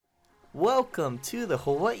Welcome to the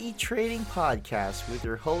Hawaii Trading Podcast with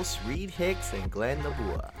your hosts Reed Hicks and Glenn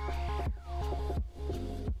Nabua.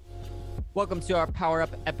 Welcome to our Power Up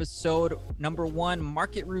episode number 1,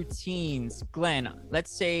 market routines. Glenn,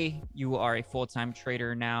 let's say you are a full-time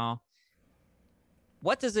trader now.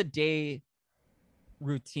 What does a day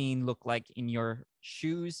routine look like in your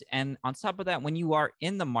shoes? And on top of that, when you are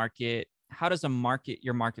in the market, how does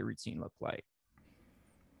your market routine look like?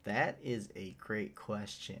 That is a great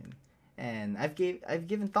question. And I've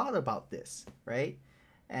given thought about this, right?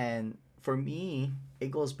 And for me,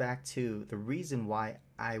 it goes back to the reason why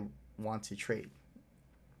I want to trade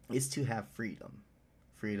is to have freedom.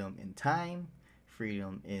 Freedom in time,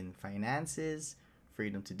 freedom in finances,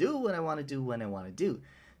 freedom to do what I want to do when I want to do.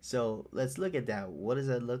 So let's look at that. What does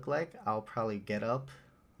that look like? I'll probably get up,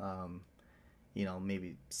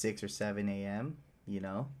 maybe 6 or 7 a.m.,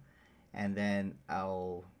 and then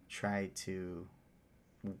I'll try to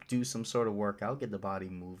do some sort of workout, get the body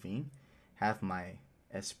moving, have my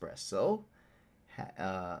espresso,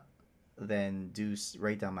 then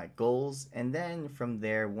write down my goals, and then from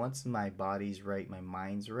there, once my body's right, my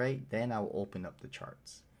mind's right, then I'll open up the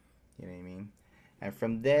charts. You know what I mean? And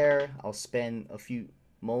from there, I'll spend a few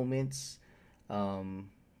moments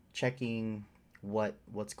checking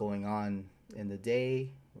what's going on in the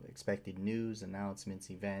day, expected news,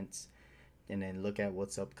 announcements, events, and then look at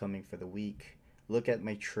what's upcoming for the week. Look at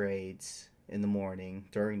my trades in the morning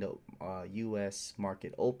during the U.S.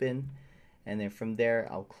 market open, and then from there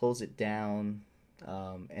I'll close it down,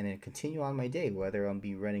 and then continue on my day, whether I'll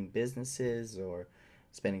be running businesses or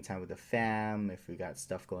spending time with the fam if we got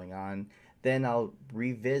stuff going on. Then I'll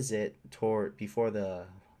revisit before the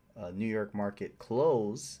New York market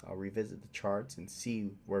close. I'll revisit the charts and see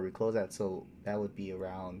where we close at. So that would be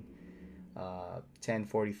around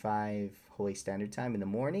 10:45 Hawaii Standard Time in the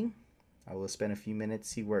morning. I will spend a few minutes,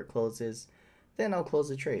 see where it closes. Then I'll close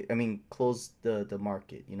the trade. Close the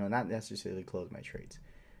market. Not necessarily close my trades.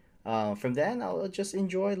 From then, I'll just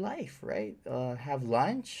enjoy life, right? Have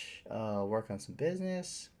lunch, work on some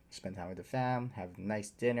business, spend time with the fam, have a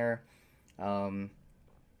nice dinner, and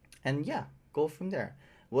yeah, go from there.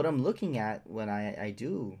 What I'm looking at when I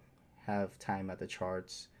do have time at the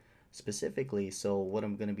charts specifically, so what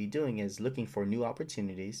I'm going to be doing is looking for new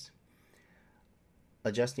opportunities,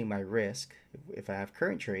 adjusting my risk if I have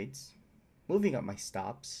current trades, moving up my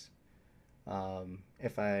stops.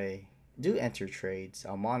 If I do enter trades,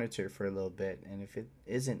 I'll monitor it for a little bit, and if it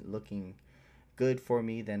isn't looking good for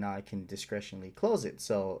me, then I can discretionally close it.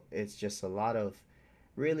 So it's just a lot of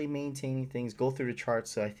really maintaining things, go through the charts.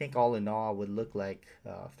 So I think all in all, I would look like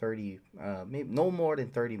 30, maybe no more than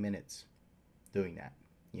 30 minutes doing that.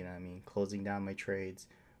 Closing down my trades,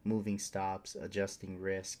 moving stops, adjusting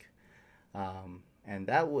risk. And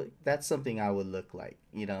that's something I would look like.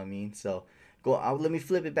 So let me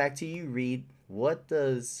flip it back to you, Reed. What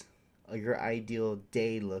does your ideal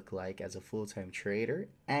day look like as a full-time trader,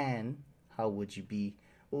 and what would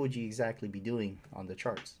you exactly be doing on the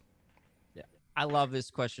charts? Yeah, I love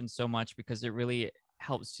this question so much because it really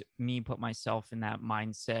helps me put myself in that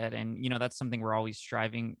mindset. And, that's something we're always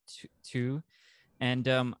striving to. And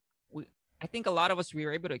I think a lot of us, we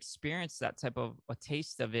were able to experience that type of a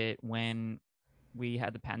taste of it when we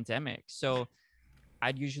had the pandemic. So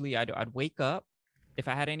I'd wake up. If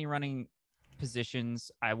I had any running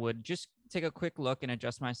positions, I would just take a quick look and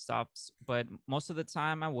adjust my stops. But most of the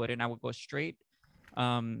time I wouldn't. I would go straight,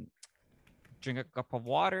 drink a cup of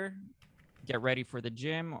water, get ready for the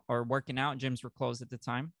gym or working out. Gyms were closed at the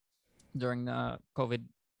time during the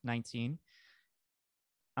COVID-19.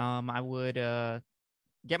 I would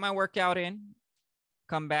get my workout in,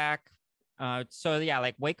 come back. So yeah,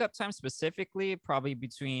 like wake up time specifically, probably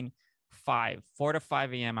between 4 to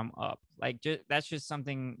 5 a.m. I'm up. That's just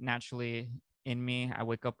something naturally in me. I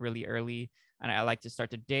wake up really early and I like to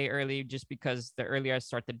start the day early just because the earlier I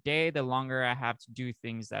start the day, the longer I have to do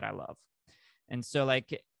things that I love. And so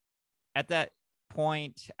at that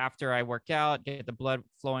point, after I work out, get the blood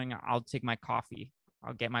flowing, I'll take my coffee.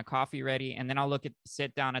 I'll get my coffee ready and then I'll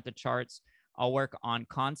sit down at the charts. I'll work on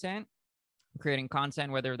content, creating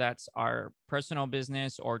content, whether that's our personal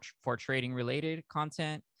business or for trading related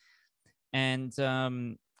content. And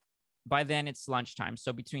by then it's lunchtime.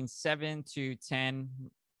 So between 7 to 10,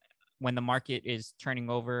 when the market is turning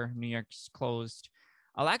over, New York's closed,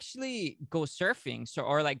 I'll actually go surfing.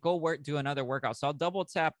 Or go do another workout. So I'll double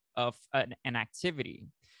tap of an activity.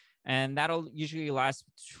 And that'll usually last,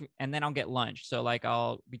 and then I'll get lunch. So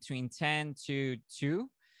I'll between 10 to 2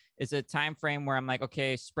 is a time frame where I'm like,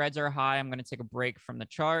 okay, spreads are high. I'm going to take a break from the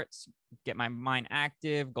charts, get my mind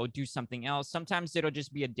active, go do something else. Sometimes it'll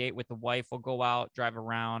just be a date with the wife. We'll go out, drive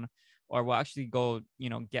around, or we'll actually go,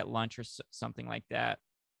 get lunch or something like that.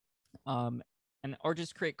 Um, and or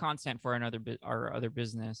just create content for our other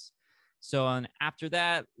business. So and after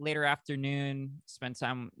that, later afternoon, spend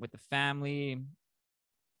time with the family,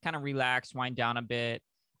 kind of relax, wind down a bit.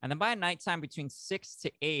 And then by nighttime, between 6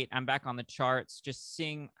 to 8, I'm back on the charts, just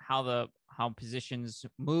seeing how positions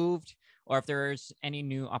moved, or if there's any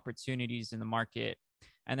new opportunities in the market.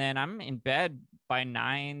 And then I'm in bed by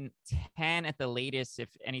 9, 10 at the latest, if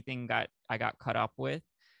anything I got caught up with.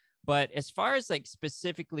 But as far as like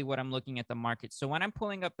specifically what I'm looking at the market, so when I'm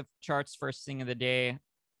pulling up the charts first thing of the day,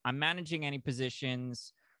 I'm managing any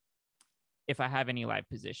positions if I have any live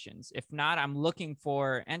positions. If not, I'm looking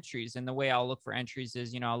for entries. And the way I'll look for entries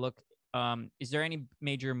is, I'll look, is there any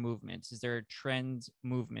major movements? Is there trend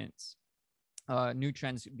movements, new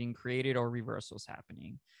trends being created or reversals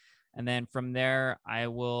happening? And then from there, I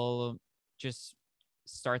will just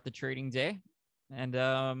start the trading day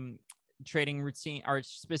and trading routine, or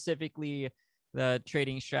specifically the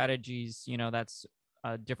trading strategies. That's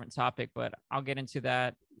a different topic, but I'll get into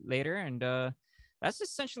that later. And that's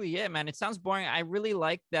essentially it, man. It sounds boring. I really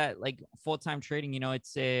like that, like full-time trading.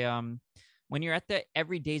 It's a when you're at the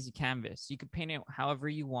every day's a canvas. You could paint it however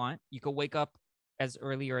you want. You could wake up as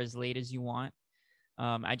early or as late as you want.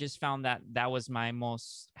 I just found that was my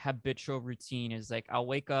most habitual routine. Is like I'll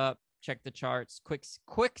wake up, check the charts,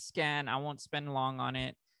 quick scan. I won't spend long on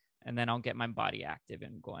it, and then I'll get my body active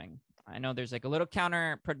and going. I know there's like a little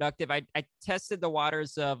counterproductive. I tested the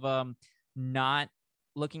waters of not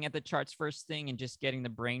looking at the charts first thing and just getting the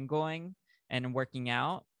brain going and working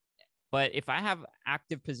out. But if I have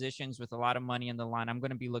active positions with a lot of money in the line, I'm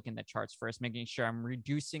going to be looking at charts first, making sure I'm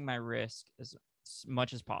reducing my risk as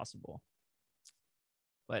much as possible.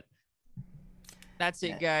 But that's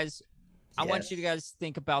it, guys. I want you guys to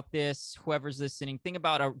think about this. Whoever's listening, think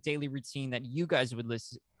about a daily routine that you guys would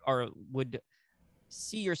listen or would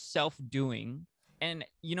see yourself doing, and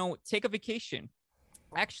take a vacation.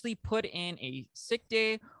 Actually put in a sick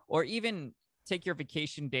day, or even take your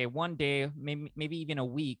vacation day, one day, maybe even a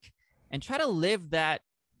week, and try to live that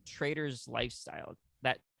trader's lifestyle,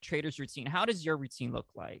 that trader's routine. How does your routine look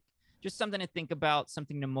like? Just something to think about,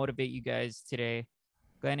 something to motivate you guys today.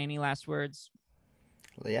 Glenn, any last words?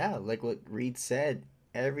 Yeah, like what Reed said,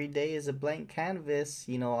 every day is a blank canvas.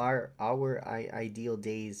 Our ideal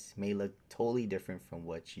days may look totally different from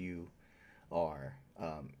what you are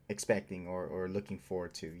expecting or looking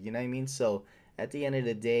forward to. You know what I mean? So at the end of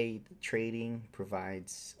the day, trading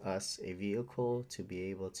provides us a vehicle to be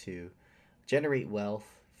able to generate wealth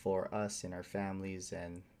for us and our families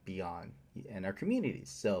and beyond and our communities.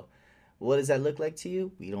 So what does that look like to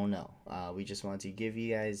you? We don't know. We just want to give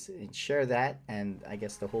you guys and share that. And I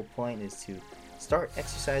guess the whole point is to start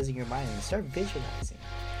exercising your mind and start visualizing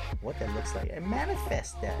what that looks like and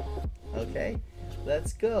manifest that. Okay?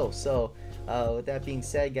 Let's go. So, with that being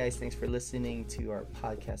said, guys, thanks for listening to our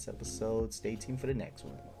podcast episode. Stay tuned for the next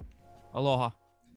one. Aloha.